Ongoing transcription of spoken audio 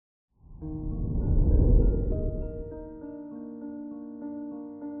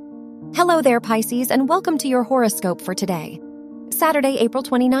Hello there, Pisces, and welcome to your horoscope for today, Saturday, April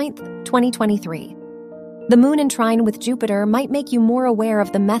 29th, 2023. The moon in trine with Jupiter might make you more aware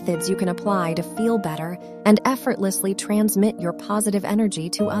of the methods you can apply to feel better and effortlessly transmit your positive energy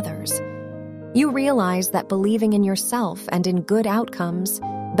to others. You realize that believing in yourself and in good outcomes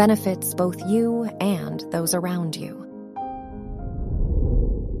benefits both you and those around you.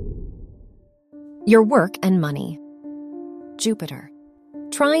 Your work and money. Jupiter.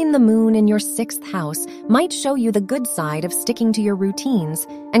 Trine the moon in your 6th house might show you the good side of sticking to your routines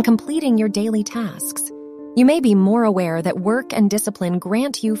and completing your daily tasks. You may be more aware that work and discipline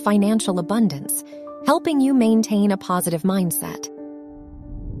grant you financial abundance, helping you maintain a positive mindset.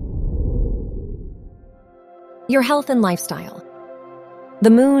 Your health and lifestyle.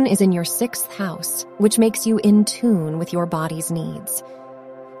 The moon is in your 6th house, which makes you in tune with your body's needs.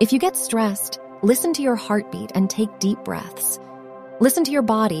 If you get stressed, listen to your heartbeat and take deep breaths. Listen to your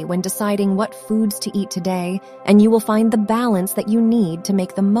body when deciding what foods to eat today, and you will find the balance that you need to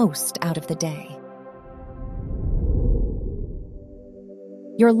make the most out of the day.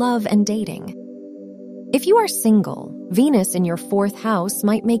 Your love and dating. If you are single, Venus in your 4th house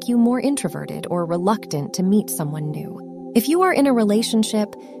might make you more introverted or reluctant to meet someone new. If you are in a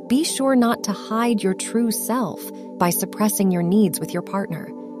relationship, be sure not to hide your true self by suppressing your needs with your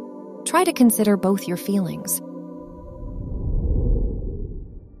partner. Try to consider both your feelings.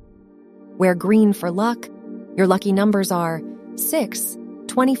 Wear green for luck. Your lucky numbers are 6,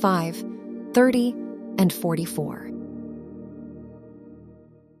 25, 30, and 44.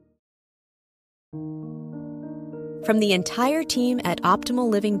 From the entire team at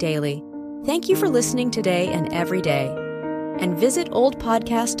Optimal Living Daily, thank you for listening today and every day. And visit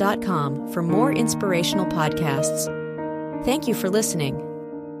oldpodcast.com for more inspirational podcasts. Thank you for listening.